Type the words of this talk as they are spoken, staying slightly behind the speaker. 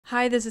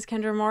Hi, this is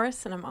Kendra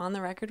Morris, and I'm on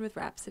the record with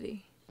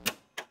Rhapsody.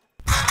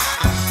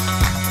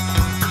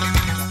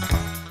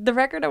 The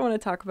record I want to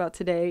talk about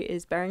today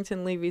is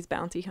Barrington Levy's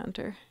Bounty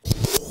Hunter.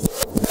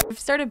 I've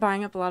started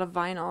buying up a lot of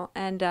vinyl,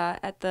 and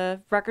at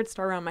the record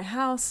store around my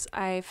house,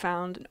 I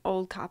found an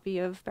old copy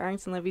of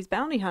Barrington Levy's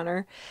Bounty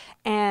Hunter,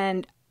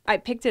 and I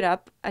picked it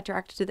up,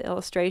 attracted to the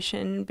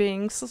illustration,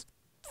 being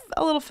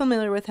a little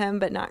familiar with him,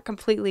 but not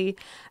completely.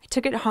 I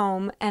took it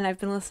home, and I've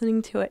been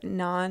listening to it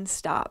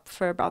non-stop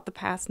for about the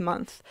past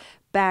month,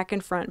 back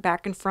and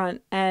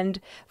front,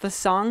 and the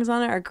songs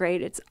on it are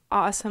great. It's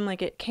awesome.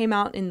 Like, it came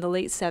out in the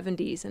late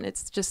 70s, and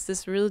it's just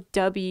this real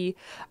dubby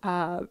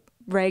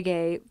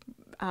reggae,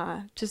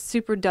 just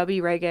super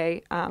dubby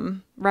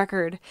reggae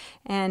record,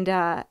 and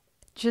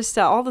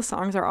all the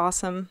songs are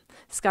awesome.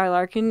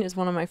 Skylarkin is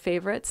one of my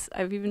favorites.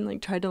 I've even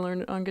tried to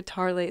learn it on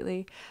guitar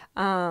lately.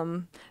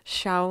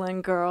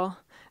 Shaolin Girl.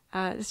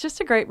 It's just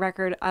a great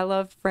record. I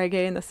love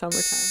reggae in the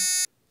summertime.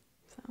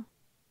 So.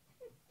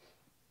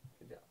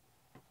 Good job.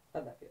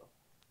 How'd that feel?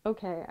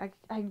 Okay,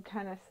 I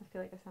kind of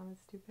feel like I sounded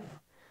stupid.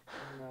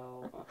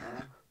 No,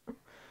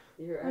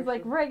 I was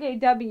like,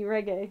 reggae, dubby,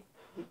 reggae.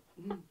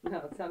 No,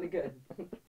 it sounded good.